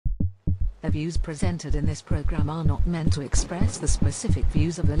The views presented in this program are not meant to express the specific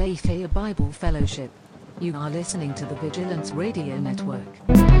views of the Lafayette Bible Fellowship. You are listening to the Vigilance Radio Network.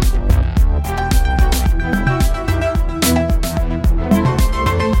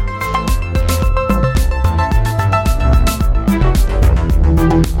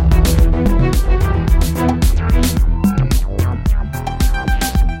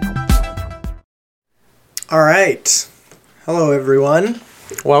 All right. Hello, everyone.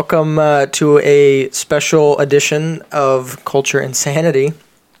 Welcome to a special edition of Culture Insanity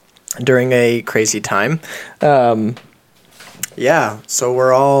during a crazy time. So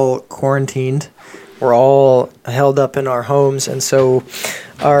we're all quarantined. We're all held up in our homes, and so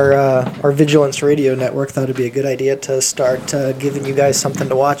our Vigilance Radio Network thought it'd be a good idea to start giving you guys something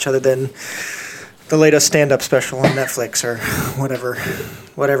to watch other than the latest stand-up special on Netflix or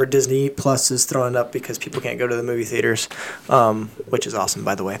whatever Disney Plus is throwing up because people can't go to the movie theaters, which is awesome,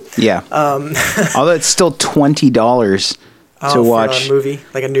 by the way. Yeah. Although it's still $20 to watch for a movie,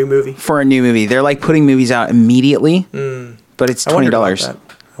 like a new movie. For a new movie, they're like putting movies out immediately, but it's $20.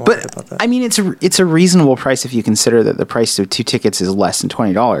 But I mean, it's a reasonable price if you consider that the price of 2 tickets is less than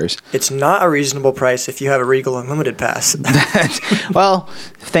 $20. It's not a reasonable price if you have a Regal Unlimited pass. Well,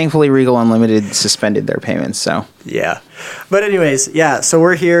 thankfully Regal Unlimited suspended their payments, so. Yeah. But anyways, so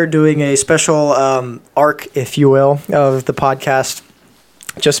we're here doing a special arc, if you will, of the podcast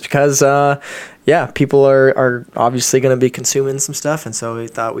just because, people are obviously going to be consuming some stuff, and so we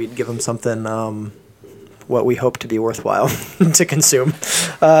thought we'd give them something what we hope to be worthwhile to consume.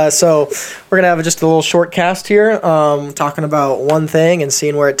 So we're going to have just a little short cast here, talking about one thing and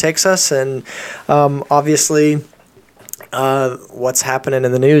seeing where it takes us. And obviously what's happening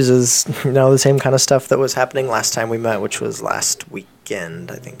in the news is, the same kind of stuff that was happening last time we met, which was last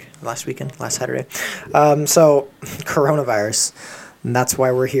Saturday. So coronavirus, and that's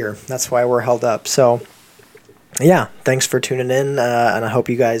why we're here. That's why we're held up. So yeah, thanks for tuning in, and I hope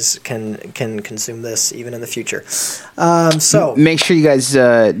you guys can consume this even in the future. So make sure you guys,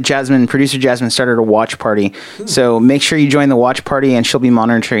 producer Jasmine started a watch party, so make sure you join the watch party, and she'll be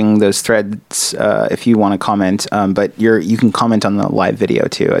monitoring those threads if you want to comment. But you can comment on the live video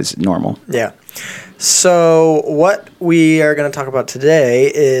too, as normal. Yeah. So what we are going to talk about today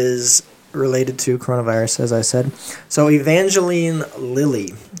is related to coronavirus, as I said. So Evangeline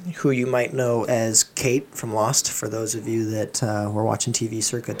Lilly, who you might know as Kate from Lost, for those of you that were watching TV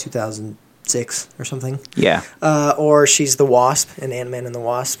circa 2006 or something. Yeah. Or she's the Wasp in Ant-Man and the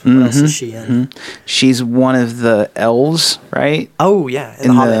Wasp. What else is she in? She's one of the elves, right? Oh, yeah.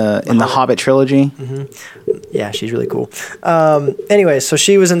 In the Hobbit trilogy. Mm-hmm. Yeah, she's really cool. Anyway, so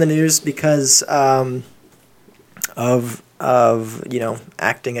she was in the news because of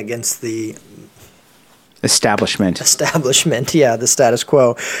acting against the establishment, the status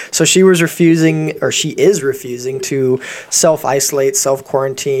quo. So she is refusing to self-isolate,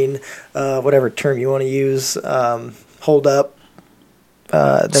 self-quarantine, whatever term you want to use, hold up.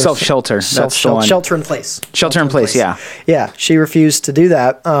 Self-shelter. Shelter in place. Shelter in place, yeah. Yeah, she refused to do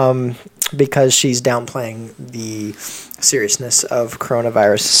that because she's downplaying the seriousness of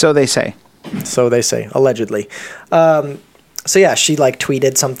coronavirus. So they say, allegedly. So yeah, she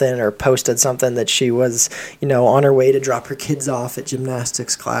tweeted something or posted something that she was, on her way to drop her kids off at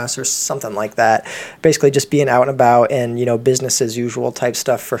gymnastics class or something like that. Basically just being out and about and, business as usual type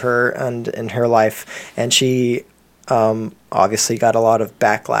stuff for her and in her life. And she obviously got a lot of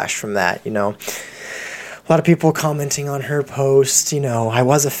backlash from that, A lot of people commenting on her post, I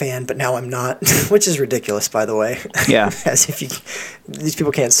was a fan, but now I'm not, which is ridiculous, by the way. Yeah. As if these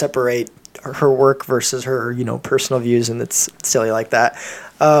people can't separate her work versus her, personal views, and it's silly like that.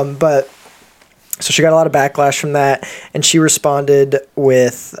 But so she got a lot of backlash from that, and she responded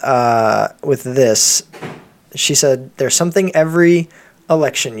with this. She said, "There's something every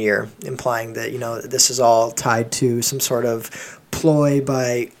election year," implying that this is all tied to some sort of ploy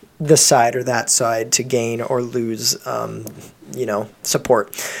by this side or that side to gain or lose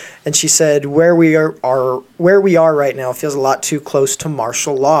support. And she said, where we are right now feels a lot too close to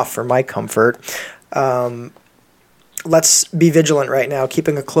martial law for my comfort. Let's be vigilant right now,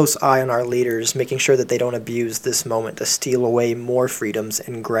 keeping a close eye on our leaders, making sure that they don't abuse this moment to steal away more freedoms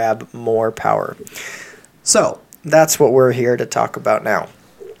and grab more power. So that's what we're here to talk about now.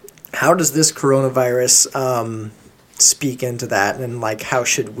 How does this coronavirus speak into that, and how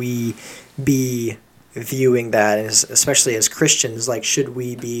should we be viewing that, and especially as Christians, should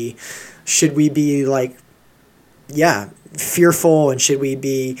we be fearful, and should we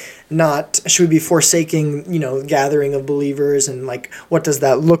be forsaking, gathering of believers, and like, what does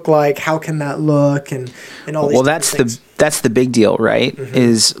that look like? How can that look? And all these that's the big deal, right? Mm-hmm.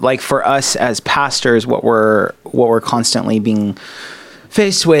 Is like, for us as pastors, what we're constantly being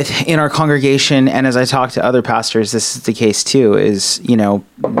faced with in our congregation, and as I talk to other pastors, this is the case too, is,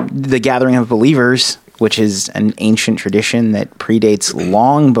 the gathering of believers, which is an ancient tradition that predates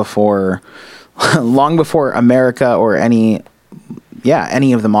long before America or any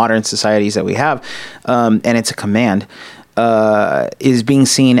of the modern societies that we have, and it's a command, is being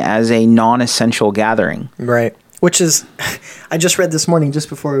seen as a non-essential gathering. Right. Which is, I just read this morning, just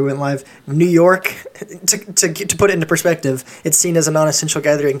before we went live, New York, to put it into perspective, it's seen as a non-essential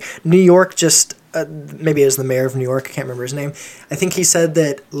gathering. New York just, maybe it was the mayor of New York, I can't remember his name. I think he said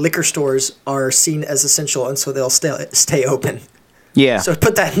that liquor stores are seen as essential, and so they'll stay open. Yeah. So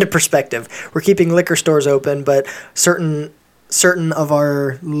put that into perspective. We're keeping liquor stores open, but certain of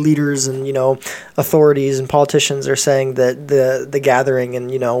our leaders and, authorities and politicians are saying that the gathering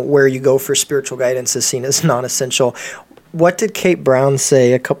and, where you go for spiritual guidance is seen as non-essential. What did Kate Brown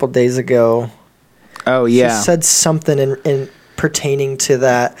say a couple days ago? Oh, yeah. She said something in pertaining to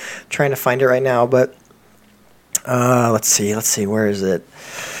that. I'm trying to find it right now, but let's see, where is it?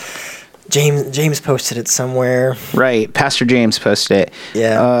 James posted it somewhere. Right, Pastor James posted it.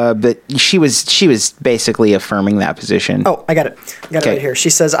 Yeah. But she was basically affirming that position. Oh, I got it. It right here. She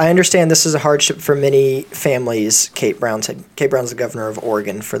says, "I understand this is a hardship for many families," Kate Brown said. Kate Brown's the governor of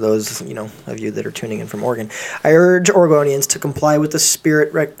Oregon, for those of you that are tuning in from Oregon. "I urge Oregonians to comply with the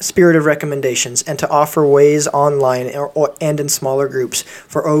spirit of recommendations and to offer ways online and in smaller groups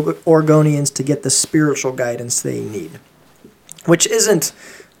for Oregonians to get the spiritual guidance they need." Which isn't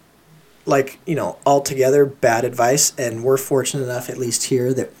altogether bad advice, and we're fortunate enough, at least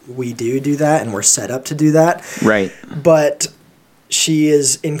here, that we do that, and we're set up to do that. Right. But she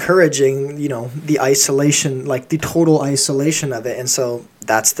is encouraging, the isolation, like the total isolation of it, and so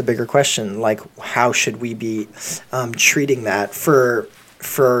that's the bigger question. Like, how should we be treating that for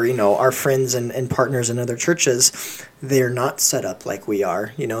our friends and partners in other churches? They're not set up like we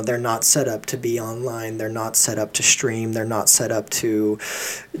are. They're not set up to be online. They're not set up to stream. They're not set up to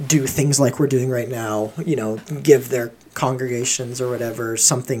do things like we're doing right now. Give their congregations or whatever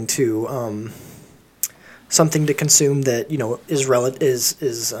something to consume that is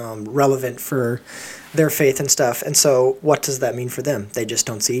relevant for their faith and stuff. And so, what does that mean for them? They just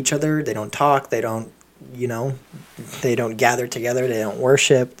don't see each other. They don't talk. They don't. They don't gather together. They don't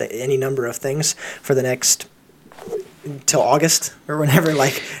worship. Any number of things for the next till August or whenever. I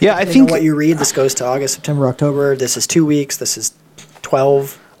think what you read, this goes to August, September, October. This is 2 weeks. This is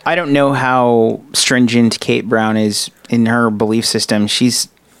 12. I don't know how stringent Kate Brown is in her belief system. She's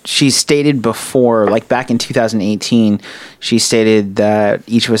stated before, like back in 2018, she stated that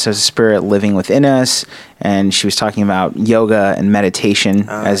each of us has a spirit living within us, and she was talking about yoga and meditation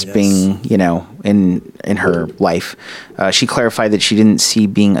as being, in her life. She clarified that she didn't see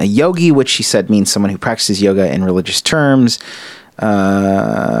being a yogi, which she said means someone who practices yoga in religious terms.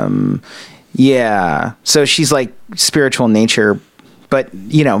 Yeah. So she's like spiritual in nature, but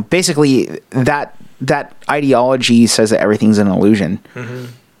basically that ideology says that everything's an illusion. Mm-hmm.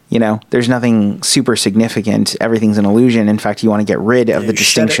 There's nothing super significant. Everything's an illusion. In fact, you want to get rid of the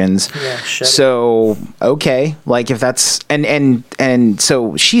distinctions. So, okay, like if that's and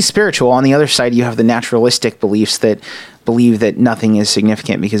so she's spiritual. On the other side, you have the naturalistic beliefs that believe that nothing is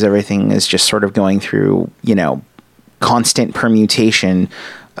significant because everything is just sort of going through, constant permutation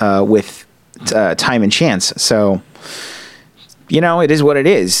with time and chance. So, it is what it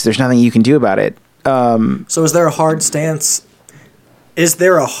is. There's nothing you can do about it. So is there a hard stance? Is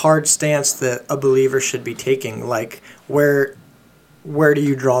there a hard stance that a believer should be taking? Like, where do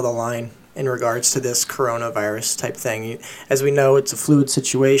you draw the line in regards to this coronavirus type thing? As we know, it's a fluid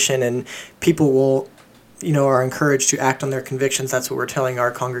situation, and people will, are encouraged to act on their convictions. That's what we're telling our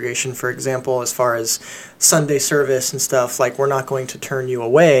congregation, for example, as far as Sunday service and stuff. Like, we're not going to turn you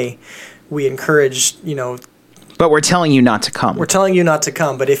away. We encourage, But we're telling you not to come. We're telling you not to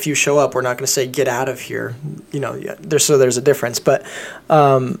come, but if you show up, we're not going to say, get out of here. There's a difference. But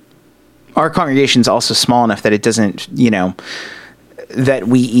our congregation's also small enough that it doesn't, that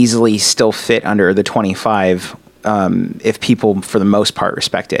we easily still fit under the 25 if people, for the most part,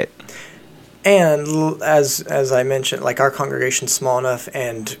 respect it. And as I mentioned, like, our congregation's small enough,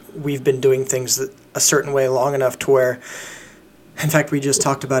 and we've been doing things a certain way long enough to where, in fact, we just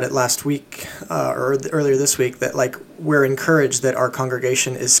talked about it last week or earlier this week, that we're encouraged that our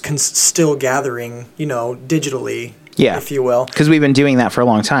congregation is still gathering, digitally Yeah. if you will. Because we've been doing that for a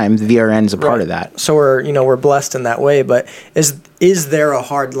long time. The VRN is a part of that. So we're blessed in that way. But is there a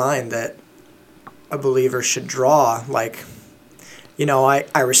hard line that a believer should draw? Like,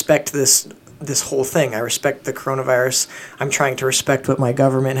 I respect this whole thing. I respect the coronavirus. I'm trying to respect what my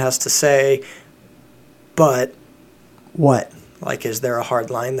government has to say. But what? Like, is there a hard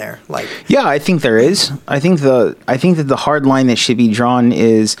line there? Like, yeah, I think there is. I think that the hard line that should be drawn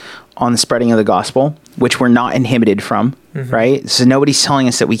is on the spreading of the gospel, which we're not inhibited from, right? So nobody's telling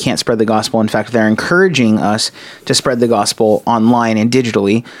us that we can't spread the gospel. In fact, they're encouraging us to spread the gospel online and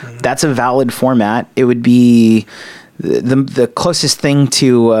digitally. That's a valid format. It would be the closest thing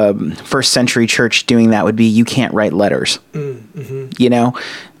to first century church doing that would be you can't write letters.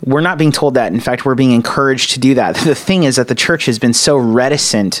 We're not being told that. In fact, we're being encouraged to do that. The thing is that the church has been so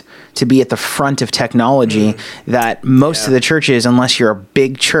reticent to be at the front of technology that most of the churches, unless you're a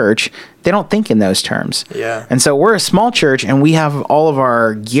big church, they don't think in those terms. Yeah. And so we're a small church and we have all of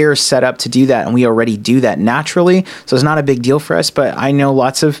our gear set up to do that, and we already do that naturally. So it's not a big deal for us. But I know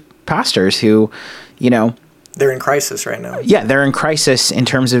lots of pastors who, they're in crisis right now. Yeah, they're in crisis in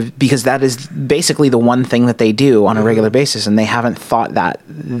terms of, because that is basically the one thing that they do on a regular basis, and they haven't thought that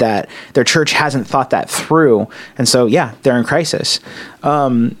their church hasn't thought that through, and so they're in crisis.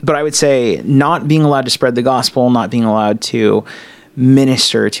 But I would say not being allowed to spread the gospel, not being allowed to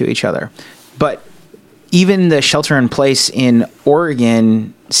minister to each other, but even the shelter in place in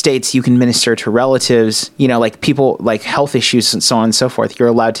Oregon states you can minister to relatives, like people, like health issues and so on and so forth. You're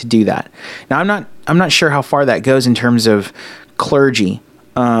allowed to do that. Now, I'm not sure how far that goes in terms of clergy,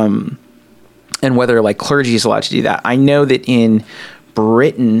 and whether like clergy is allowed to do that. I know that in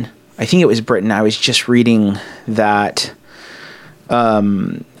Britain, I think it was Britain, I was just reading that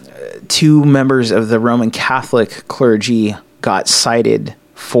 2 members of the Roman Catholic clergy got cited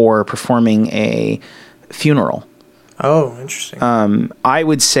for performing a funeral. Oh, interesting. I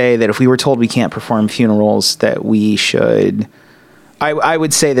would say that if we were told we can't perform funerals, that we should. I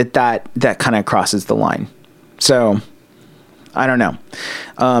would say that kind of crosses the line. So I don't know.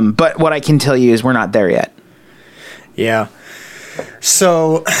 But what I can tell you is we're not there yet. Yeah.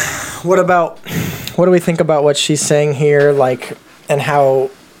 So what do we think about what she's saying here? Like, and how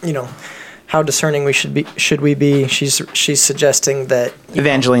discerning should we be? She's suggesting that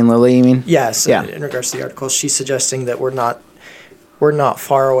Evangeline Lilly, you mean? Yes. Yeah. In regards to the article, she's suggesting that we're not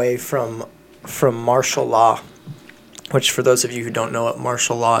far away from martial law, which for those of you who don't know what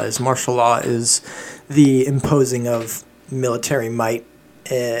martial law is the imposing of military might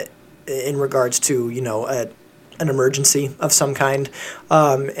in regards to an emergency of some kind,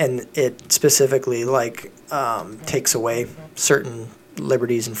 and it specifically takes away certain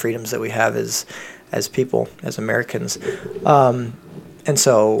liberties and freedoms that we have as people, as Americans, and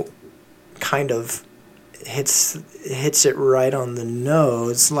so kind of hits it right on the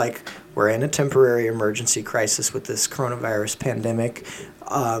nose. Like, we're in a temporary emergency crisis with this coronavirus pandemic.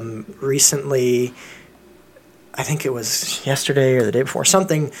 Recently, I think it was yesterday or the day before,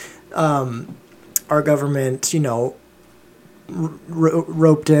 something, our government,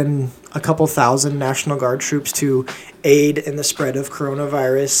 roped in a couple thousand National Guard troops to aid in the spread of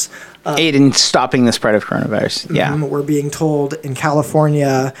coronavirus. Aid in stopping the spread of coronavirus. Yeah. We're being told in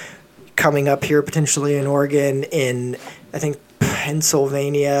California, coming up here potentially in Oregon, in I think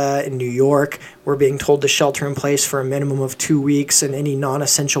Pennsylvania, in New York, we're being told to shelter in place for a minimum of 2 weeks, and any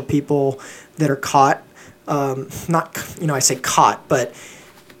non-essential people that are caught, I say caught, but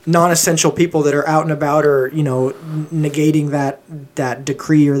non-essential people that are out and about or, negating that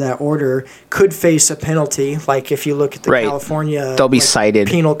decree or that order could face a penalty. Like, if you look at the California they'll be cited.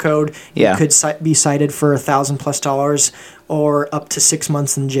 Penal code, you could be cited for $1,000+ or up to 6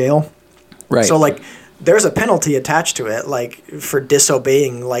 months in jail. Right. So, there's a penalty attached to it, for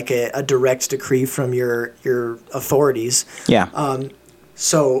disobeying, a direct decree from your authorities. Yeah.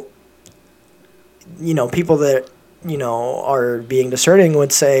 So, people that, are being discerning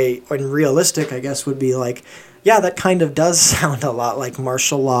would say, and realistic, I guess, would be that kind of does sound a lot like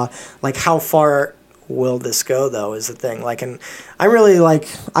martial law. How far will this go, though, is the thing. And I'm really,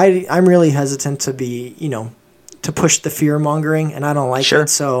 I'm really hesitant to be, to push the fear-mongering, and I don't like it,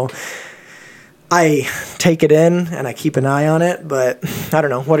 so I take it in, and I keep an eye on it, but I don't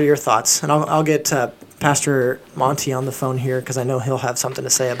know. What are your thoughts? And I'll get Pastor Monty on the phone here, because I know he'll have something to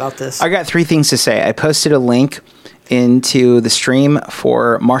say about this. I got 3 things to say. I posted a link into the stream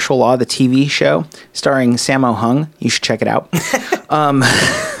for Martial Law, the TV show, starring Sammo Hung. You should check it out.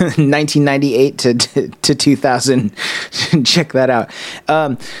 1998 to 2000. Check that out.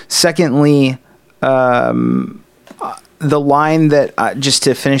 Secondly, the line that, just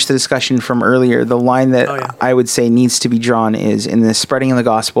to finish the discussion from earlier, the line that I would say needs to be drawn is in the spreading of the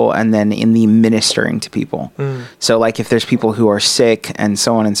gospel and then in the ministering to people. So like if there's people who are sick and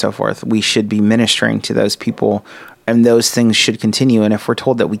so on and so forth, we should be ministering to those people, and those things should continue. And if we're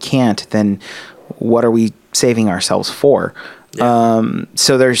told that we can't, then what are we saving ourselves for?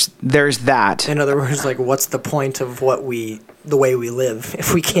 So there's that. In other words, like, what's the point of the way we live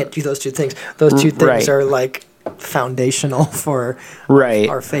if we can't do those two things? Those two things are like foundational for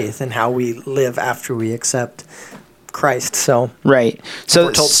our faith and how we live after we accept Christ. So we're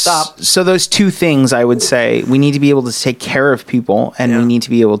told stop. So those two things, I would say, we need to be able to take care of people, and we need to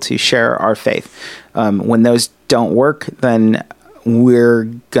be able to share our faith. When those don't work, then we're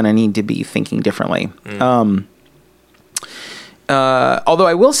gonna need to be thinking differently. Although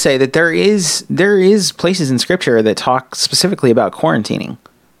I will say that there is places in Scripture that talk specifically about quarantining.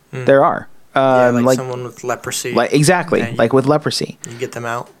 There are. Like someone with leprosy. Exactly, like with leprosy. You get them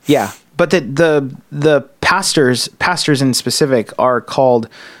out. Yeah, but the pastors in specific are called,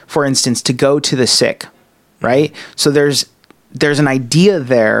 for instance, to go to the sick, right? So there's an idea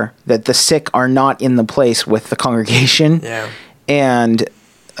there that the sick are not in the place with the congregation. Yeah. And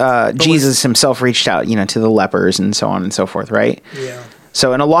Jesus himself reached out, to the lepers and so on and so forth, right? Yeah.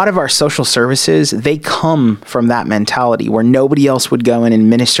 So in a lot of our social services, they come from that mentality where nobody else would go in and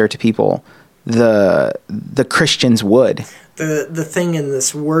minister to people. The Christians would. The thing in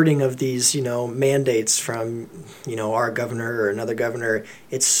this wording of these, mandates from, our governor or another governor,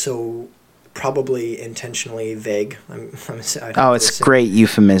 it's so probably intentionally vague. It's great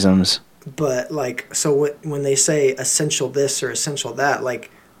euphemisms. But so when they say essential this or essential that,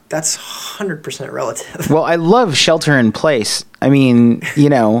 that's 100% relative. Well, I love shelter in place. I mean,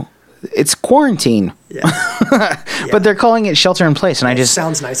 it's quarantine. Yeah. But they're calling it shelter in place, and it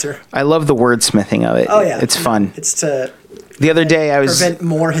sounds nicer. I love the wordsmithing of it. Oh yeah, it's fun. It's to the other day I was prevent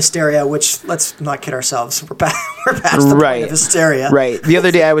more hysteria, which let's not kid ourselves. We're past the point of hysteria. Right. The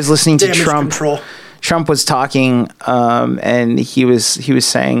other day I was listening to Trump. Control. Trump was talking, and he was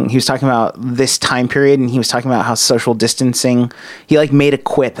talking about this time period, and he was talking about how social distancing. He made a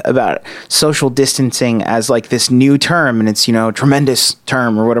quip about social distancing as this new term, and it's tremendous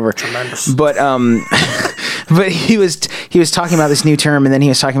term or whatever. Tremendous. But but he was talking about this new term, and then he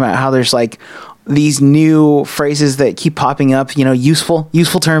was talking about how there's these new phrases that keep popping up, useful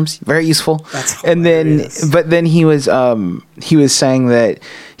terms, very useful. That's hilarious. But then he was saying that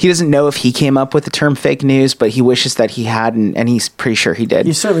he doesn't know if he came up with the term fake news, but he wishes that he hadn't, and he's pretty sure he did.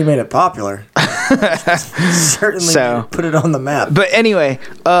 You certainly made it popular. Certainly put it on the map. But anyway,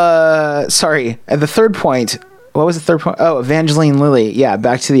 sorry. The third point, what was the third point? Oh, Evangeline Lilly. Yeah,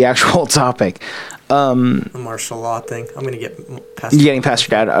 back to the actual topic. The martial law thing. I'm going to get Pastor. You're getting Pastor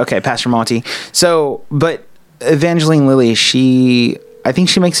Dad. Okay, Pastor Monty. So, but Evangeline Lilly, I think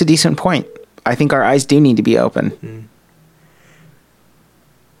she makes a decent point. I think our eyes do need to be open.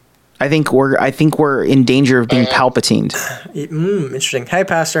 I think we're in danger of being Palpatined. Interesting. Hey,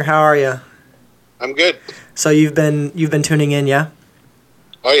 Pastor, how are you? I'm good. So you've been tuning in, yeah?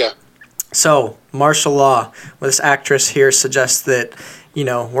 Oh yeah. So martial law. Well, this actress here suggests that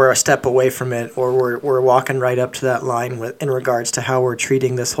we're a step away from it, or we're walking right up to that line in regards to how we're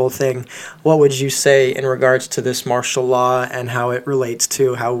treating this whole thing. What would you say in regards to this martial law and how it relates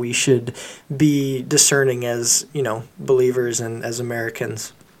to how we should be discerning as believers and as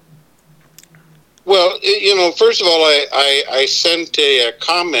Americans? Well, first of all, I sent a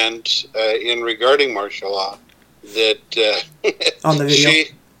comment in regarding martial law that on the video.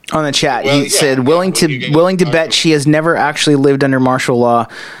 On the chat, he said, willing to bet she has never actually lived under martial law.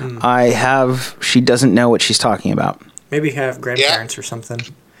 I have. She doesn't know what she's talking about. Maybe have grandparents or something.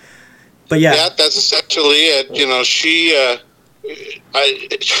 But yeah. Yeah, that's essentially it. She,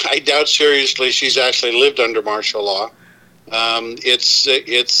 I doubt seriously she's actually lived under martial law.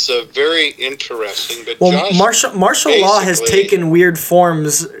 It's very interesting. But martial law has taken weird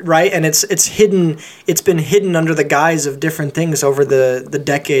forms, right? And it's hidden. It's been hidden under the guise of different things over the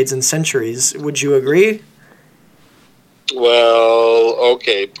decades and centuries. Would you agree? Well,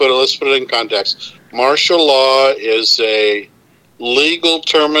 okay. Let's put it in context. Martial law is a legal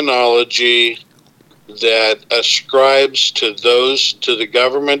terminology that ascribes to the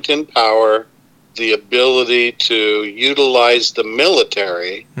government in power the ability to utilize the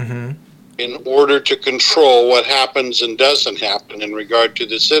military in order to control what happens and doesn't happen in regard to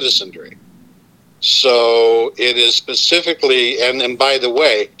the citizenry. So it is specifically, and by the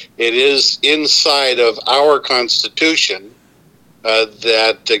way, it is inside of our Constitution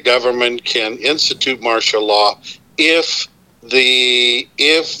that the government can institute martial law if the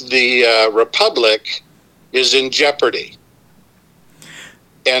Republic is in jeopardy.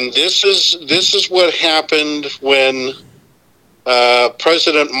 And this is what happened when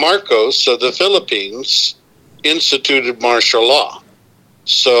President Marcos of the Philippines instituted martial law.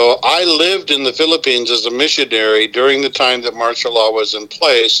 So I lived in the Philippines as a missionary during the time that martial law was in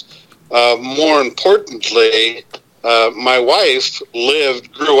place. More importantly, my wife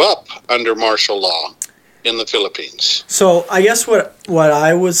grew up under martial law in the Philippines. So I guess what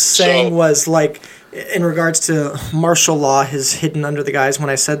I was saying was, like, in regards to martial law is hidden under the guise. When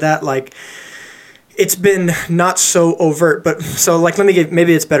I said that, like, it's been not so overt, but so, like,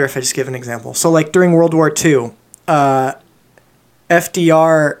 maybe it's better if I just give an example. So, like, during World War II,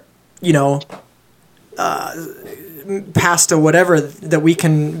 FDR, passed a whatever that we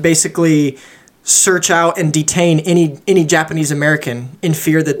can basically search out and detain any Japanese American in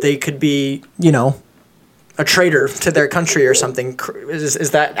fear that they could be, a traitor to their country or something.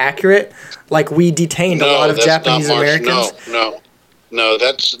 Is that accurate? Like, we detained a lot of Japanese Americans? No,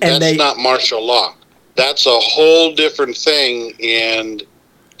 that's not martial law. That's a whole different thing, and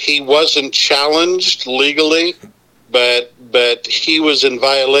he wasn't challenged legally, but he was in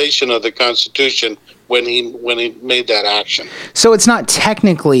violation of the Constitution when he made that action. So it's not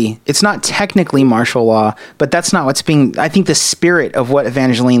technically martial law, but that's not what's being. I think the spirit of what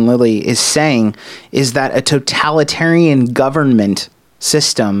Evangeline Lilly is saying is that a totalitarian government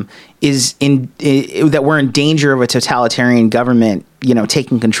system is that we're in danger of a totalitarian government,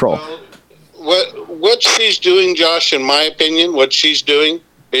 taking control. What she's doing, Josh, in my opinion, what she's doing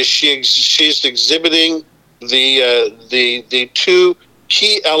is she's exhibiting the two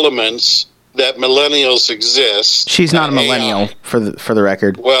key elements that millennials exist. She's not a millennial, for the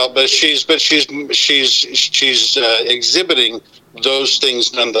record. Well, but she's exhibiting those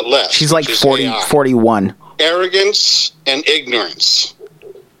things nonetheless. She's like 41. Arrogance and ignorance.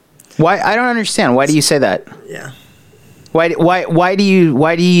 Why? I don't understand. Why do you say that? Yeah. Why do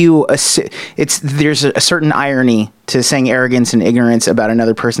you there's a certain irony to saying arrogance and ignorance about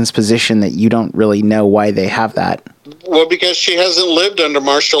another person's position that you don't really know why they have that? Well, because she hasn't lived under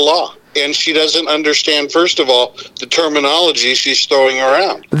martial law, and she doesn't understand, first of all, the terminology she's throwing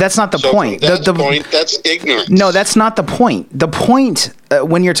around. But that's not the point. The point, that's ignorance. No, that's not the point. The point,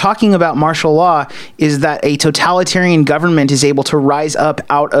 when you're talking about martial law, is that a totalitarian government is able to rise up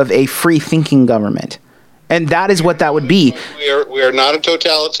out of a free-thinking government. And that is what that would be. We are not a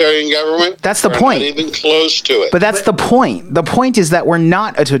totalitarian government. That's the point. Not even close to it. But that's the point. The point is that we're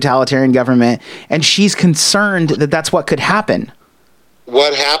not a totalitarian government, and she's concerned that that's what could happen.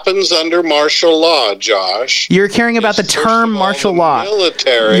 What happens under martial law, Josh? You're caring about the term martial law.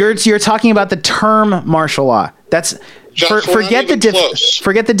 Military. You're talking about the term martial law. That's Josh, forget the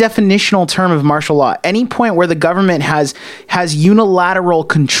definitional term of martial law. Any point where the government has unilateral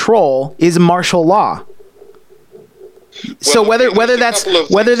control is martial law. So whether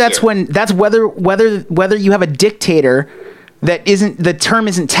you have a dictator that isn't, the term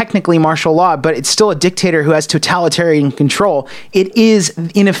isn't technically martial law, but it's still a dictator who has totalitarian control, it is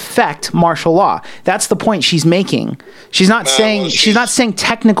in effect martial law. That's the point she's making. She's not saying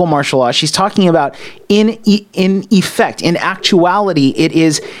technical martial law. She's talking about in effect, in actuality, it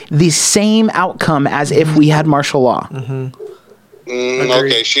is the same outcome as if we had martial law.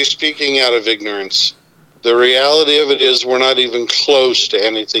 Okay, she's speaking out of ignorance. The reality of it is we're not even close to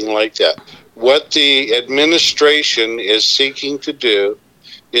anything like that. What the administration is seeking to do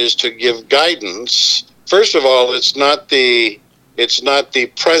is to give guidance. First of all, it's not the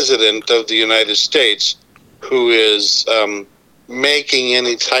president of the United States who is making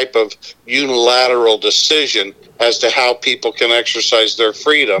any type of unilateral decision as to how people can exercise their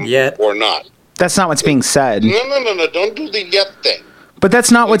freedom or not. That's not what's being said. No. Don't do the yet thing. But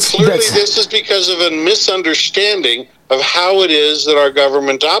that's not what's... Clearly, this is because of a misunderstanding of how it is that our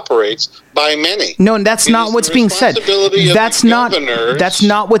government operates by many. No, that's not what's being said. That's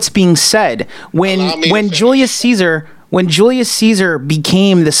not what's being said. When Julius Caesar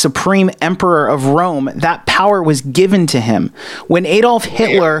became the supreme emperor of Rome, that power was given to him. When Adolf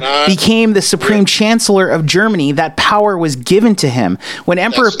Hitler became the supreme chancellor of Germany, that power was given to him. When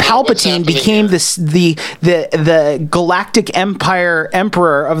Emperor Palpatine became the Galactic Empire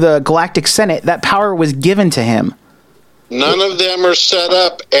emperor of the Galactic Senate, that power was given to him. None of them are set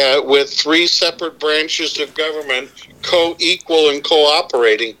up with three separate branches of government co-equal and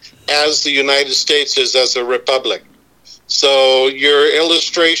cooperating as the United States is as a republic. So your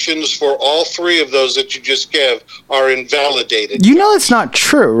illustrations for all three of those that you just gave are invalidated. You know that's not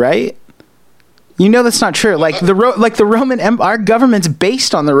true, right? You know that's not true. Like the Roman Empire, our government's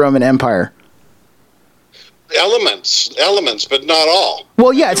based on the Roman Empire. Elements, but not all.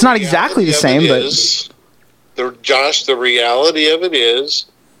 Well, yeah, it's not exactly the same, but Josh, the reality of it is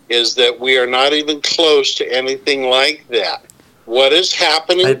that we are not even close to anything like that. What is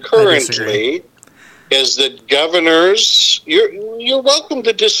happening currently is that governors, you're welcome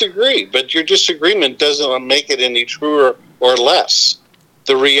to disagree, but your disagreement doesn't make it any truer or less.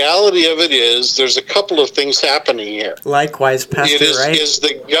 The reality of it is there's a couple of things happening here. Likewise, Pastor, it is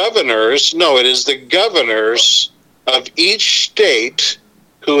the governors of each state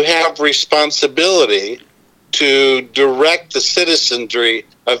who have responsibility to direct the citizenry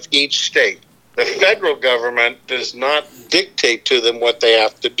of each state. The federal government does not dictate to them what they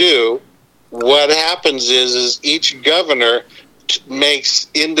have to do. What happens is each governor makes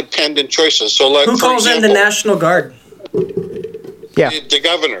independent choices. So, like, who calls in the National Guard? Yeah, the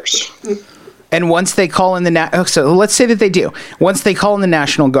governors. And once they call in so let's say that they do. Once they call in the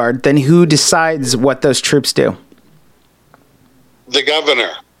National Guard, then who decides what those troops do? The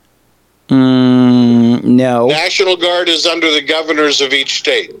governor. No. National Guard is under the governors of each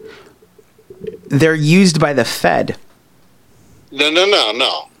state. They're used by the Fed.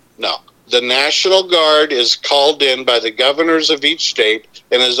 No. The National Guard is called in by the governors of each state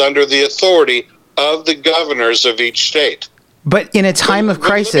and is under the authority of the governors of each state. But in a time of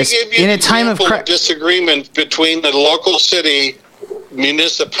crisis, disagreement between the local city,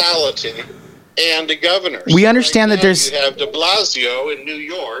 municipality, and the governors. We understand that there's... You have de Blasio in New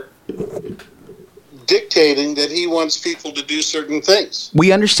York dictating that he wants people to do certain things.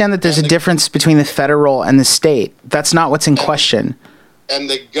 We understand that there's a difference between the federal and the state. That's not what's in question. And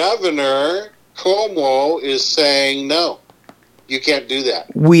the governor, Cuomo, is saying, no, you can't do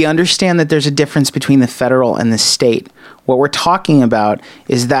that. We understand that there's a difference between the federal and the state. What we're talking about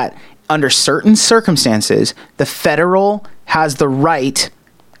is that under certain circumstances, the federal has the right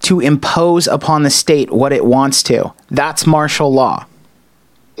to impose upon the state what it wants to. That's martial law.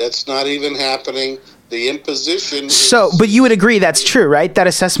 That's not even happening. The imposition but you would agree that's true, right? That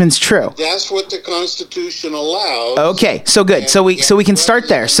assessment's true. That's what the Constitution allows. Okay, so good. So we can start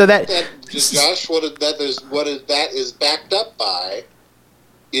there. So that Josh, that is backed up by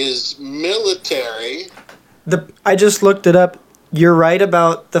is military. I just looked it up. You're right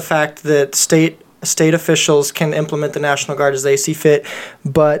about the fact that state officials can implement the National Guard as they see fit,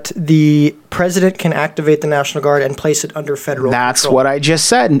 but the president can activate the National Guard and place it under federal That's control. what I just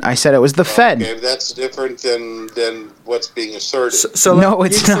said. I said it was the Fed. Okay, that's different than what's being asserted. So no,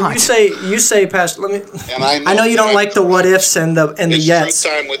 it's not. So you say, Pastor. Let me. And I know you don't like the what ifs and the yets.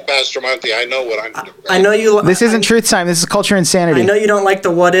 Truth Time with Pastor Monty. I know what I'm doing. I know you. This isn't Truth Time. This is Culture Insanity. I know you don't like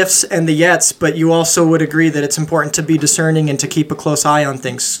the what ifs and the yets, but you also would agree that it's important to be discerning and to keep a close eye on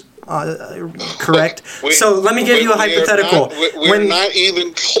things. Correct. So let me give you a hypothetical. We're not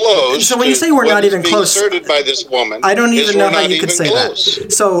even close. So when you say we're not even close, asserted by this woman, I don't even know how you could say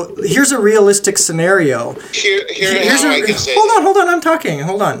that. So here's a realistic scenario. Here's how I can say. Hold on. I'm talking.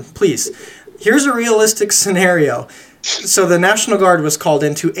 Hold on, please. Here's a realistic scenario. So the National Guard was called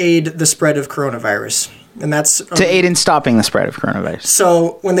in to aid the spread of coronavirus, and that's to aid in stopping the spread of coronavirus.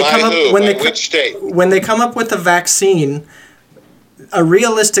 So when they when they come up with a vaccine. A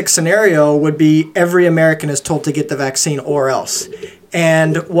realistic scenario would be every American is told to get the vaccine or else.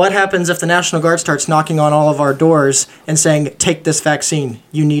 And what happens if the National Guard starts knocking on all of our doors and saying, take this vaccine,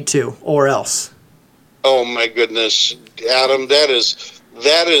 you need to, or else? Oh my goodness, Adam, that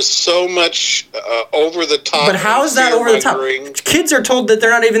is so much over the top. But how is that over the top? Kids are told that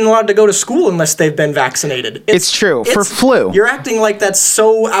they're not even allowed to go to school unless they've been vaccinated. It's true. For flu. You're acting like that's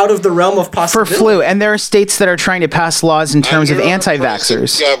so out of the realm of possibility. For flu. And there are states that are trying to pass laws in terms of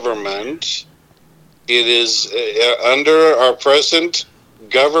anti-vaxxers. Government, it is under our present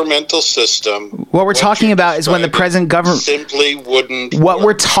governmental system. What we're talking about is when the present government simply wouldn't. What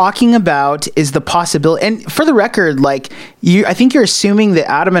we're talking about is the possibility. And for the record, I think you're assuming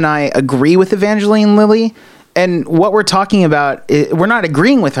that Adam and I agree with Evangeline Lilly. And what we're talking about, we're not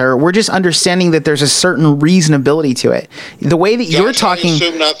agreeing with her. We're just understanding that there's a certain reasonability to it. The way that you're talking,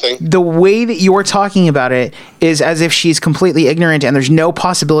 the way that you're talking about it is as if she's completely ignorant and there's no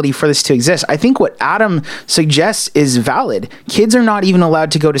possibility for this to exist. I think what Adam suggests is valid. Kids are not even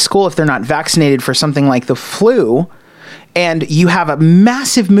allowed to go to school if they're not vaccinated for something like the flu. And you have a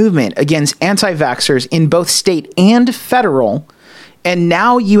massive movement against anti-vaxxers in both state and federal. And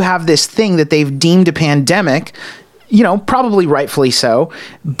now you have this thing that they've deemed a pandemic, probably rightfully so.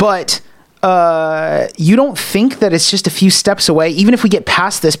 But you don't think that it's just a few steps away, even if we get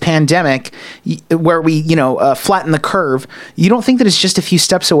past this pandemic where we, flatten the curve, you don't think that it's just a few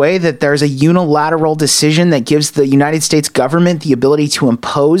steps away that there's a unilateral decision that gives the United States government the ability to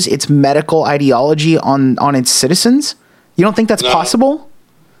impose its medical ideology on its citizens? You don't think that's possible?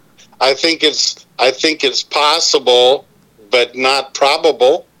 I think it's possible, but not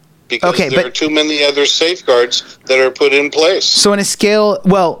probable, because there are too many other safeguards that are put in place. So on a scale,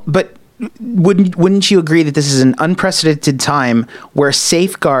 but wouldn't you agree that this is an unprecedented time where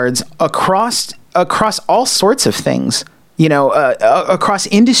safeguards across all sorts of things, across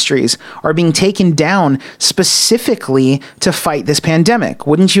industries, are being taken down specifically to fight this pandemic?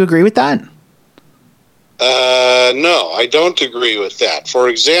 Wouldn't you agree with that? No, I don't agree with that. For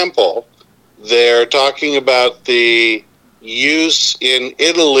example, they're talking about the use in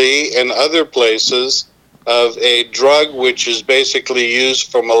Italy and other places of a drug which is basically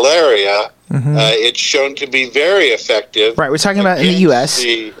used for malaria. Mm-hmm. It's shown to be very effective. Right, we're talking about in the U.S.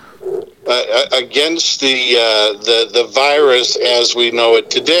 Against the virus as we know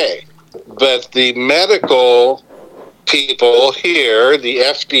it today. But the medical people here, the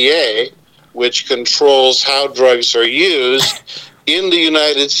FDA, which controls how drugs are used in the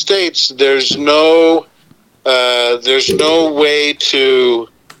United States, there's no way to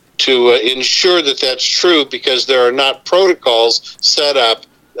ensure that that's true, because there are not protocols set up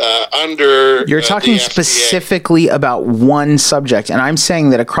under. You're talking specifically about one subject, and I'm saying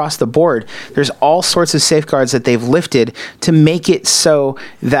that across the board, there's all sorts of safeguards that they've lifted to make it so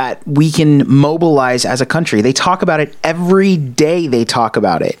that we can mobilize as a country. They talk about it every day. They talk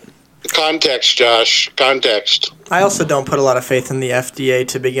about it. Context, Josh. Context. I also don't put a lot of faith in the FDA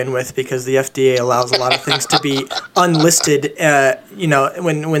to begin with, because the FDA allows a lot of things to be unlisted.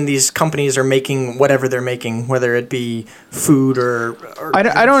 When these companies are making whatever they're making, whether it be food or I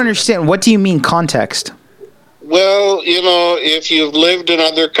don't understand. What do you mean context? Well, if you've lived in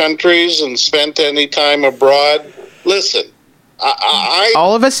other countries and spent any time abroad, listen.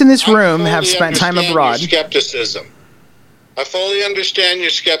 All of us in this room have spent time abroad. Skepticism. I fully understand your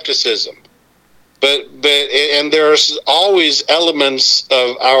skepticism, but there's always elements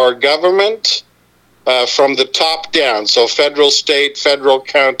of our government from the top down. So federal, state, federal,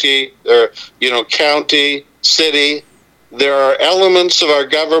 county, or county, city. There are elements of our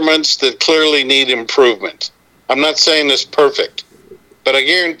governments that clearly need improvement. I'm not saying it's perfect, but I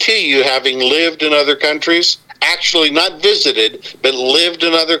guarantee you, having lived in other countries, actually not visited, but lived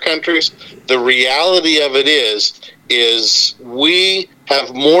in other countries, the reality of it is we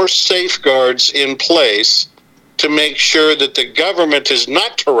have more safeguards in place to make sure that the government is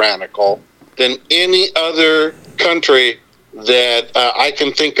not tyrannical than any other country that I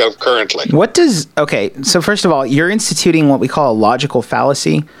can think of currently. So first of all, you're instituting what we call a logical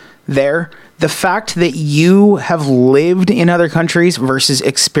fallacy there. The fact that you have lived in other countries versus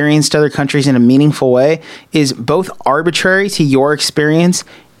experienced other countries in a meaningful way is both arbitrary to your experience,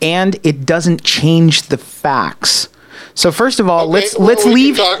 and it doesn't change the facts. So first of all, let's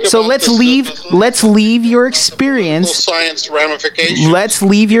leave your experience. Science ramifications. Let's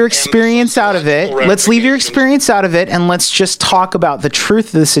leave your experience out of it. Let's leave your experience out of it, and let's just talk about the truth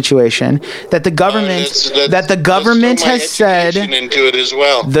of the situation. That the government has said. Into it as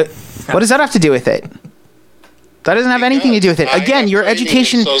well. What does that have to do with it? That doesn't have anything to do with it. Again, your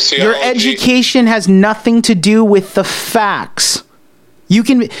education has nothing to do with the facts.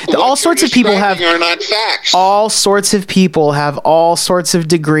 All sorts of people have all sorts of people have all sorts of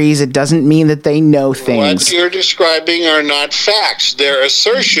degrees. It doesn't mean that they know things. What you're describing are not facts. They're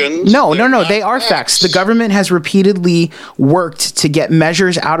assertions. No, they are facts. The government has repeatedly worked to get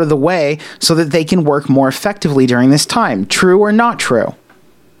measures out of the way so that they can work more effectively during this time. True or not true?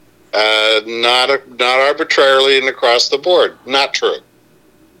 Not arbitrarily and across the board. Not true.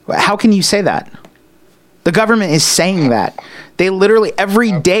 How can you say that? The government is saying that. They literally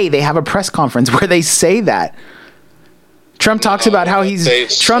every day they have a press conference where they say that. Trump talks about how he's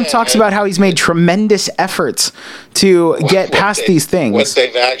made tremendous efforts to get past these things. What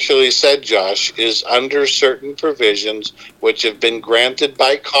they've actually said, Josh, is under certain provisions which have been granted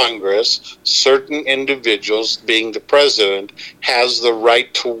by Congress, certain individuals, being the president, has the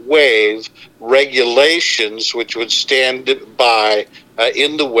right to waive regulations which would stand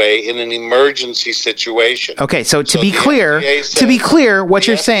in the way in an emergency situation. Okay, so to be clear, what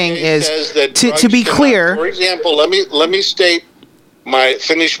you're saying is to be clear. For example, let me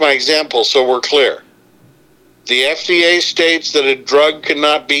finish my example so we're clear. The FDA states that a drug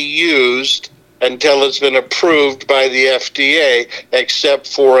cannot be used until it's been approved by the FDA, except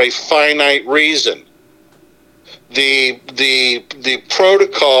for a finite reason. The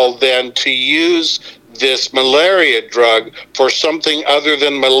protocol then to use this malaria drug for something other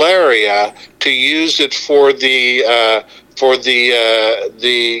than malaria, to use it for the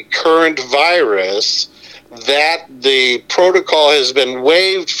current virus, that the protocol has been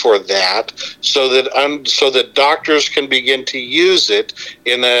waived for that, so that doctors can begin to use it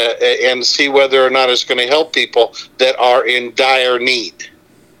and see whether or not it's going to help people that are in dire need.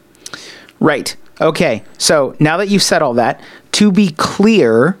 Right. Okay. So now that you've said all that, to be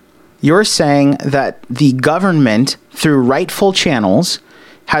clear, you're saying that the government, through rightful channels,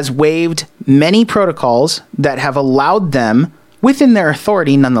 has waived many protocols that have allowed them, within their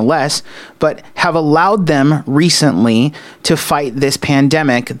authority nonetheless, but have allowed them recently to fight this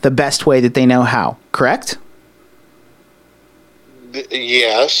pandemic the best way that they know how. Correct?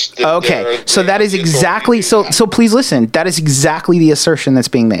 Yes. Okay. So that is exactly, so please listen, that is exactly the assertion that's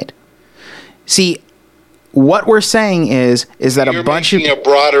being made. See, what we're saying is that You're a bunch making of a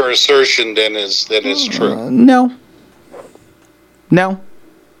broader assertion than is true. No.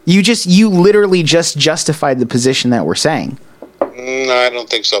 You literally just justified the position that we're saying. No, I don't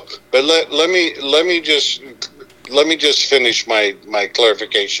think so. But let me just finish my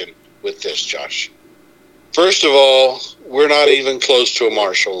clarification with this, Josh. First of all, we're not even close to a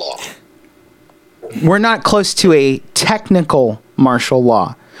martial law. We're not close to a technical martial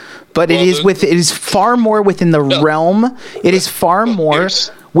law, but it is far more within the realm. It is far more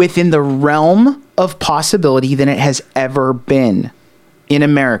within the realm of possibility than it has ever been in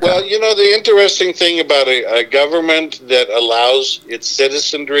America. Well, the interesting thing about a government that allows its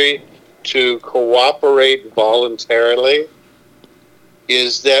citizenry to cooperate voluntarily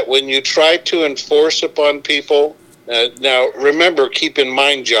is that when you try to enforce upon people, now remember, keep in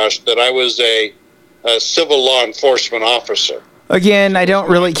mind, Josh, that I was a civil law enforcement officer. Again, I don't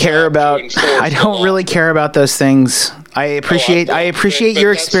really care about those things. I appreciate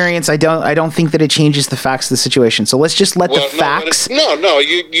your experience. I don't think that it changes the facts of the situation. So let's just let the facts.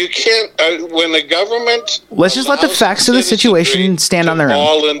 You can't. When the government. Let's just let the facts of the situation stand on their own.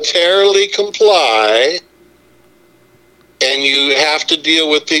 Voluntarily comply, and you have to deal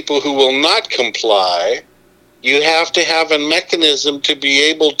with people who will not comply. You have to have a mechanism to be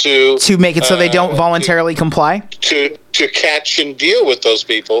able to make it so they don't voluntarily comply. To catch and deal with those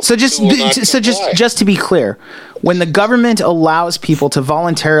people. So just to be clear, when the government allows people to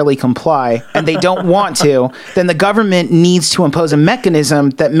voluntarily comply and they don't want to, then the government needs to impose a mechanism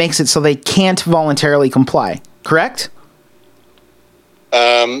that makes it so they can't voluntarily comply. Correct?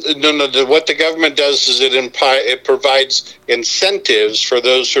 No. What the government does is it provides incentives for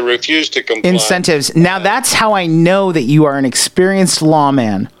those who refuse to comply. Incentives. Now that's how I know that you are an experienced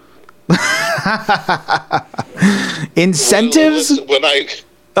lawman. Incentives?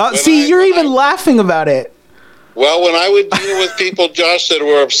 You're even laughing about it. Well, when I would deal with people, Josh, that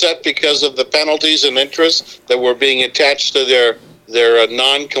were upset because of the penalties and interest that were being attached to their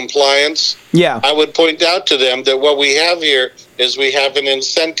non-compliance, I would point out to them that what we have here is we have an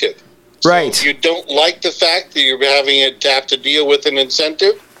incentive. Right. So if you don't like the fact that you're having to have to deal with an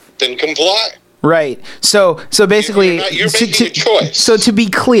incentive, then comply. Right. So basically, you're making a choice. So to be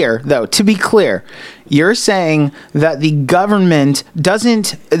clear, you're saying that the government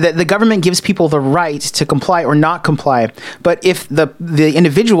gives people the right to comply or not comply, but if the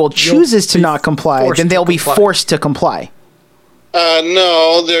individual chooses to not comply, then they'll be forced to comply.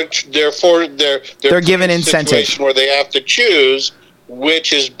 No, they're given incentive where they have to choose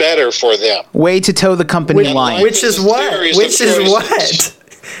which is better for them. Way to toe the company line. Which is what?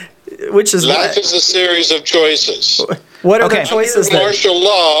 Life is a series of choices. What are the choices then? Martial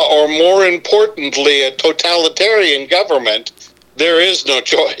law, or more importantly, a totalitarian government, there is no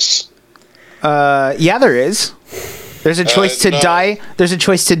choice. Yeah, there is. There's a choice to die. There's a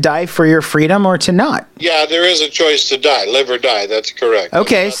choice to die for your freedom or to not. Yeah, there is a choice to die, live or die. That's correct.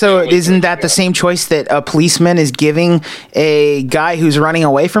 Okay, so isn't that the same choice that a policeman is giving a guy who's running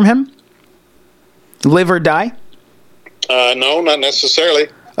away from him? Live or die? No, not necessarily.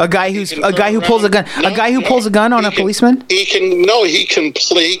 A guy who pulls a gun. A guy who pulls a gun on a policeman. He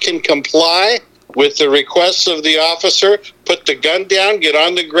can comply with the requests of the officer. Put the gun down. Get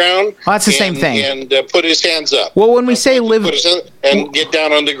on the ground. Well, that's the same thing. And put his hands up. Well, when we say live and get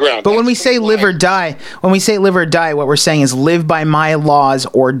down on the ground. But when we say live or die, what we're saying is live by my laws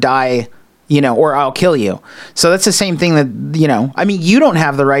or die. Or I'll kill you. So that's the same thing that, I mean, you don't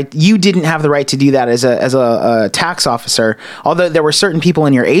have the right, you didn't have the right to do that as a tax officer, although there were certain people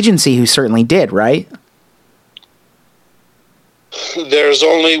in your agency who certainly did, right? There's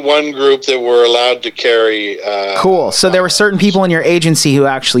only one group that were allowed to carry. Cool. So there were certain people in your agency who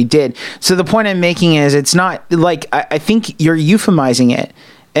actually did. So the point I'm making is it's not like, I think you're euphemizing it.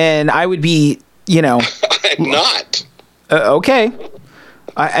 And I would be, I'm not. Okay.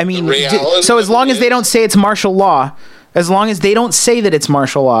 I mean, so as long as they don't say it's martial law, as long as they don't say that it's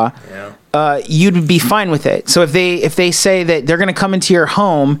martial law, you'd be fine with it. So if they say that they're going to come into your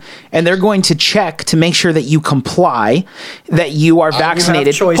home and they're going to check to make sure that you comply, that you are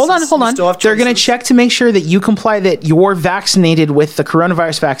vaccinated. Hold on. They're going to check to make sure that you comply, that you're vaccinated with the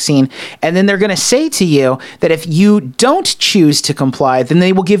coronavirus vaccine. And then they're going to say to you that if you don't choose to comply, then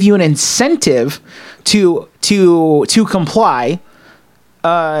they will give you an incentive to comply.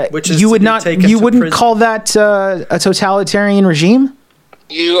 Which is you wouldn't call that a totalitarian regime?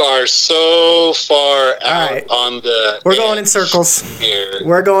 You are so far out on the. We're going in circles.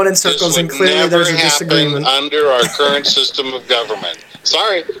 We're going in circles, and clearly there's a disagreement under our current system of government.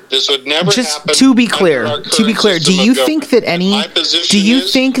 Sorry, this would never happen. Just to be clear, do you think that any? If you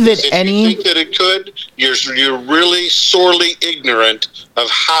think that it could, you're really sorely ignorant of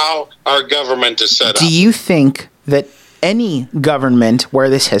how our government is set up. Do you think that any government where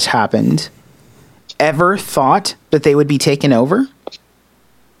this has happened ever thought that they would be taken over?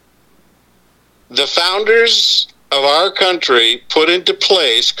 The founders of our country put into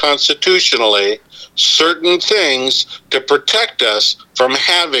place constitutionally certain things to protect us from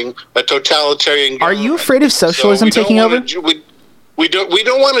having a totalitarian government. Are you afraid of socialism taking over? We don't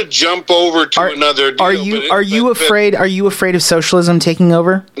want to jump over to another deal. Are you afraid of socialism taking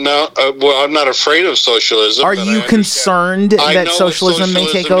over? No, well, I'm not afraid of socialism. Are you concerned that socialism may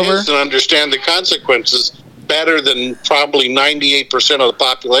take over? And understand the consequences better than probably 98% of the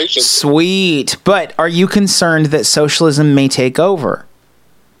population. Sweet. But are you concerned that socialism may take over?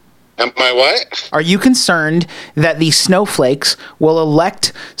 Am I what? Are you concerned that the snowflakes will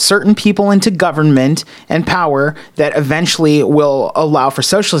elect certain people into government and power that eventually will allow for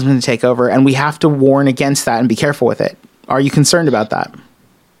socialism to take over, and we have to warn against that and be careful with it? Are you concerned about that?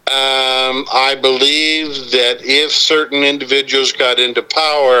 I believe that if certain individuals got into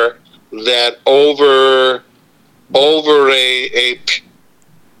power, that over a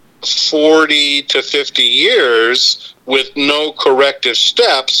 40 to 50 years with no corrective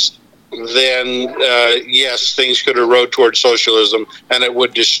steps, then yes, things could erode towards socialism, and it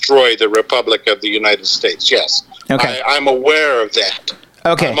would destroy the Republic of the United States. Yes. Okay. I'm aware of that.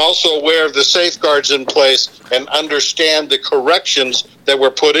 Okay. I'm also aware of the safeguards in place and understand the corrections that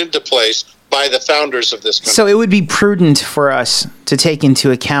were put into place by the founders of this country. So it would be prudent for us to take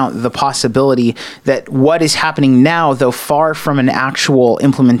into account the possibility that what is happening now, though far from an actual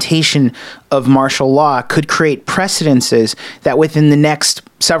implementation of martial law, could create precedences that within the next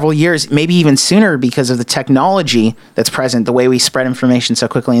several years, maybe even sooner because of the technology that's present, the way we spread information so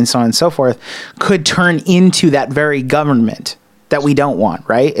quickly and so on and so forth, could turn into that very government that we don't want,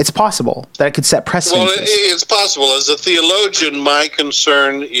 right? It's possible that it could set precedents. Well, it's possible. As a theologian, my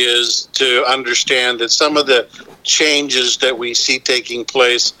concern is to understand that some of the changes that we see taking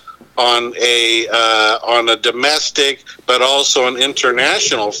place on a domestic but also an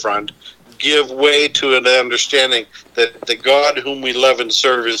international front give way to an understanding that the God whom we love and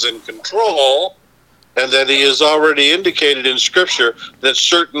serve is in control, and that he has already indicated in Scripture that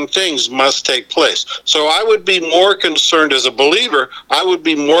certain things must take place. So I would be more concerned as a believer, I would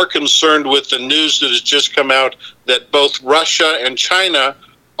be more concerned with the news that has just come out that both Russia and China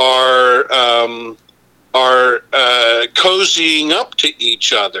are cozying up to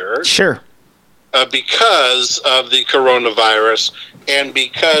each other. Sure. Because of the coronavirus and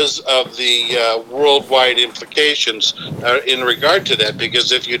because of the worldwide implications in regard to that.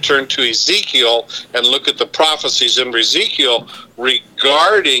 Because if you turn to Ezekiel and look at the prophecies in Ezekiel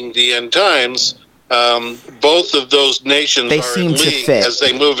regarding the end times, both of those nations are in league as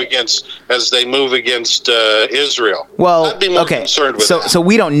they move against Israel. Well, I'd be more concerned with that. So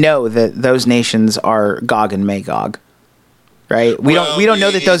we don't know that those nations are Gog and Magog. Right. We don't know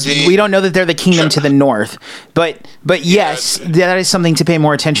that they're the kingdom to the north, but yes, that is something to pay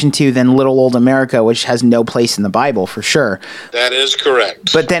more attention to than little old America, which has no place in the Bible for sure. That is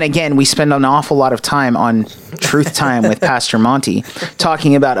correct. But then again, we spend an awful lot of time on Truth Time with Pastor Monty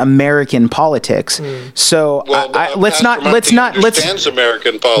talking about American politics. So let's not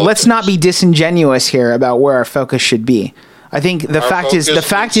be disingenuous here about where our focus should be. I think the fact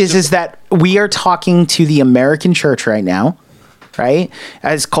is that we are talking to the American church right now. Right?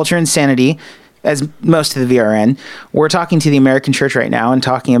 As Culture and Sanity, as most of the VRN, we're talking to the American church right now and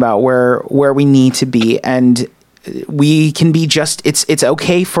talking about where we need to be. And we can be it's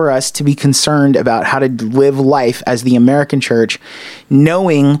okay for us to be concerned about how to live life as the American church,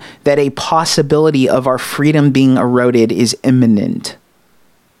 knowing that a possibility of our freedom being eroded is imminent.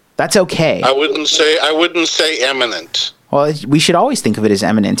 That's okay. I wouldn't say imminent. Well, we should always think of it as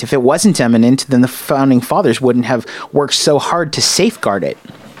eminent. If it wasn't eminent, then the founding fathers wouldn't have worked so hard to safeguard it.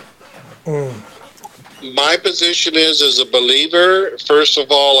 My position is, as a believer, first of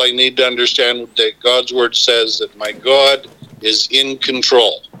all, I need to understand that God's word says that my God is in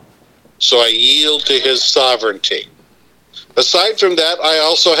control. So I yield to his sovereignty. Aside from that, I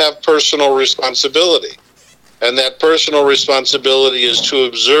also have personal responsibility. And that personal responsibility is to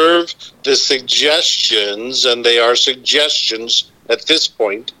observe the suggestions, and they are suggestions at this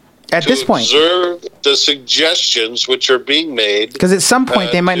point. Observe the suggestions which are being made. Because at some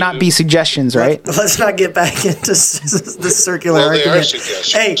point they might not be suggestions, right? Let's not get back into this circular argument. They are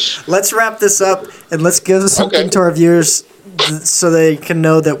suggestions. Hey, let's wrap this up and let's give something to our viewers so they can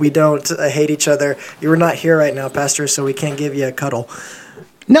know that we don't hate each other. You're not here right now, Pastor, so we can't give you a cuddle.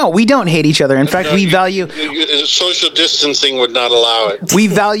 No, we don't hate each other. In fact, we value social distancing would not allow it. We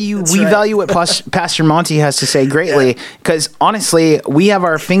value what Pastor Monty has to say greatly, because honestly, we have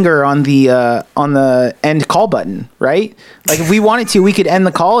our finger on the end call button, right? Like if we wanted to, we could end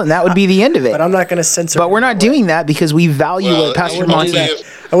the call, and that would be the end of it. But I'm not going to censor. But we're not doing that because we value what Pastor Monty.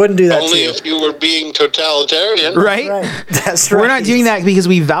 I wouldn't do that. Only if you were being totalitarian, right? That's right. We're not doing that because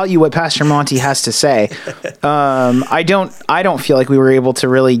we value what Pastor Monty has to say. I don't feel like we were able to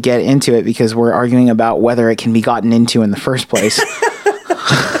really get into it because we're arguing about whether it can be gotten into in the first place.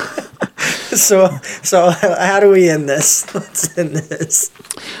 So how do we end this? Let's end this.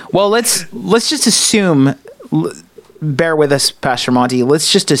 Well, let's just assume. Bear with us, Pastor Monty.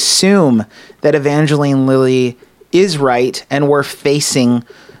 Let's just assume that Evangeline Lilly is right and we're facing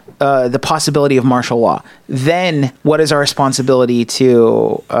the possibility of martial law. Then what is our responsibility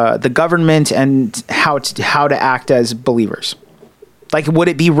to the government and how to act as believers? Like, would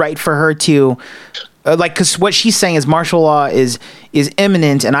it be right for her to because what she's saying is martial law is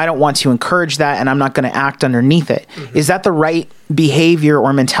imminent and I don't want to encourage that and I'm not going to act underneath it. Mm-hmm. Is that the right behavior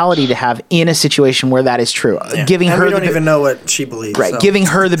or mentality to have in a situation where that is true? Yeah. Giving and her we don't even know what she believes. Right. So. Giving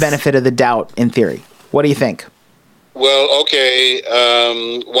her the benefit of the doubt in theory. What do you think? Well, okay.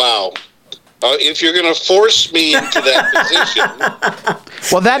 Wow. If you're going to force me into that position,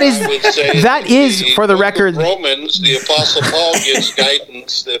 well, that is for the record. Romans, the Apostle Paul gives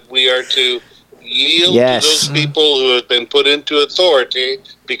guidance that we are to yield to those people who have been put into authority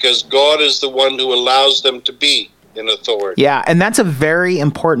because God is the one who allows them to be in authority. Yeah, and that's a very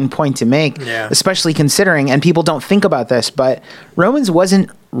important point to make, especially considering, and people don't think about this, but Romans wasn't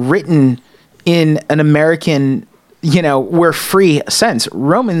written in an American, we're free sense.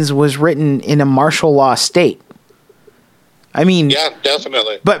 Romans was written in a martial law state. I mean, yeah,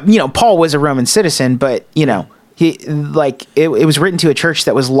 definitely. But Paul was a Roman citizen, but it was written to a church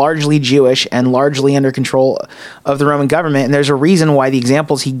that was largely Jewish and largely under control of the Roman government. And there's a reason why the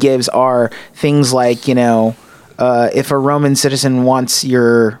examples he gives are things like if a Roman citizen wants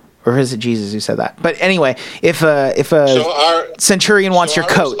or is it Jesus who said that? But anyway, if a centurion wants your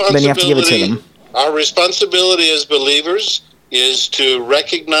coat, then you have to give it to them. Our responsibility as believers is to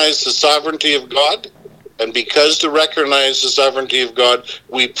recognize the sovereignty of God. And because to recognize the sovereignty of God,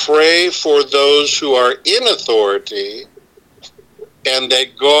 we pray for those who are in authority and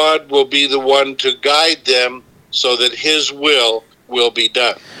that God will be the one to guide them so that his will be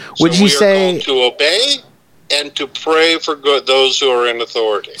done. Would you say to obey and to pray for those who are in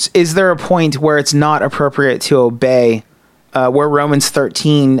authority? Is there a point where it's not appropriate to obey, where Romans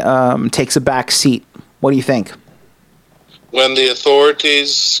 13 takes a back seat? What do you think? When the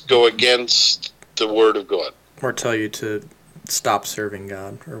authorities go against the word of God. Or tell you to stop serving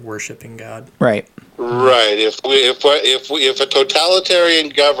God or worshiping God. Right. Right. If a totalitarian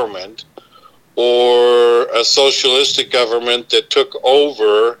government or a socialistic government that took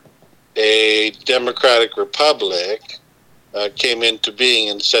over a democratic republic came into being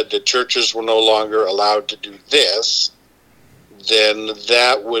and said that churches were no longer allowed to do this, then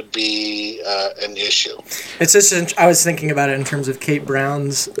that would be an issue. It's just, I was thinking about it in terms of Kate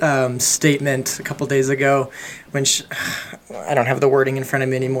Brown's statement a couple days ago when I don't have the wording in front of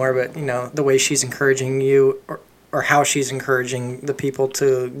me anymore, but the way she's encouraging you or how she's encouraging the people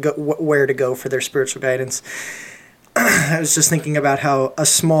to go, where to go for their spiritual guidance. I was just thinking about how a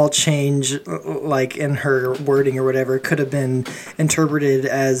small change, like in her wording or whatever, could have been interpreted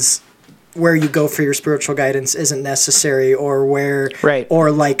as where you go for your spiritual guidance isn't necessary, or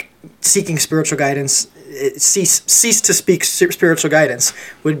or like seeking spiritual guidance, cease to speak spiritual guidance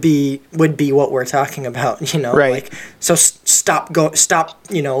would be what we're talking about, right. Like, so stop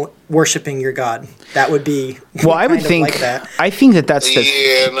worshiping your God. That would be I would think like that. I think that's the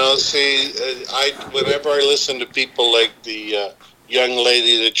whenever I listen to people like the young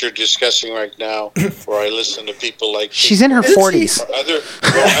lady that you're discussing right now, or I listen to people like she's in her 40s. Or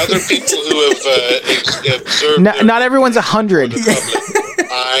other people who have observed. Not everyone's 100.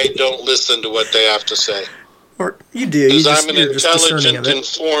 I don't listen to what they have to say. Or you do. Because I'm an you're just discerning intelligent, of it.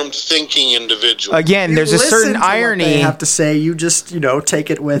 informed, thinking individual. Again, there's You a certain listen to what irony. they have to say. You just take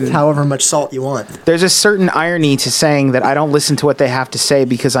it with however much salt you want. There's a certain irony to saying that I don't listen to what they have to say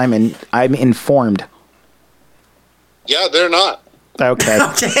because I'm informed. Yeah, they're not. Okay.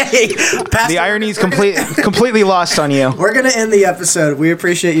 Okay. The irony is completely lost on you. We're gonna end the episode. We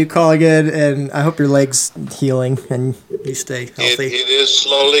appreciate you calling in, and I hope your leg's healing and you stay healthy. It is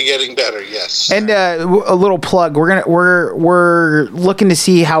slowly getting better. Yes. And a little plug: we're looking to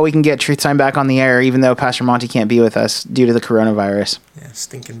see how we can get Truth Time back on the air, even though Pastor Monty can't be with us due to the coronavirus. Yeah,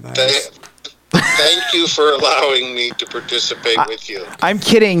 stinking virus. Thank you for allowing me to participate with you. I'm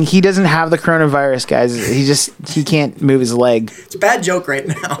kidding. He doesn't have the coronavirus, guys. He can't move his leg. It's a bad joke right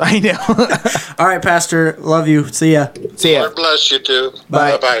now. I know. All right, Pastor. Love you. See ya. See ya. Lord bless you too.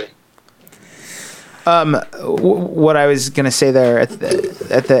 Bye. Bye. What I was gonna say there at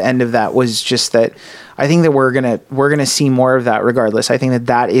the end of that was just that I think that we're gonna see more of that regardless. I think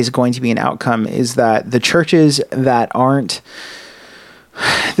that is going to be an outcome, is that the churches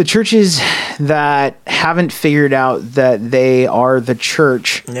that haven't figured out that they are the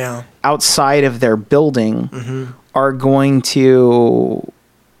church outside of their building are going to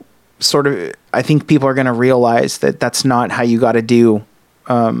sort of, I think people are going to realize that that's not how you got to do.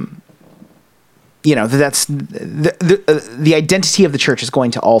 That's the identity of the church is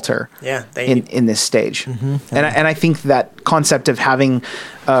going to alter in this stage. And I think that concept of having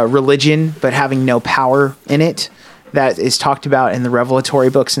religion but having no power in it, that is talked about in the revelatory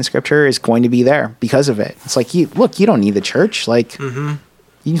books in Scripture, is going to be there because of it. It's like, you don't need the church. Like, you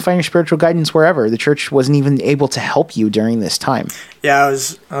can find your spiritual guidance wherever. The church wasn't even able to help you during this time. Yeah, I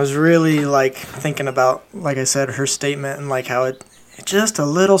was really thinking about, like I said, her statement and how it just a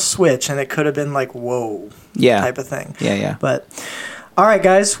little switch and it could have been whoa, type of thing. Yeah. But all right,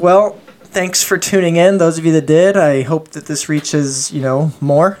 guys. Well, thanks for tuning in. Those of you that did, I hope that this reaches,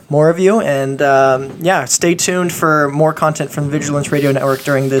 more of you. And stay tuned for more content from the Vigilance Radio Network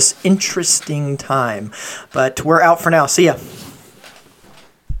during this interesting time. But we're out for now. See ya.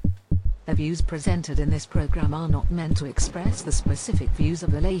 The views presented in this program are not meant to express the specific views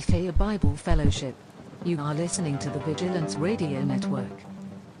of the Aletheia Bible Fellowship. You are listening to the Vigilance Radio Network.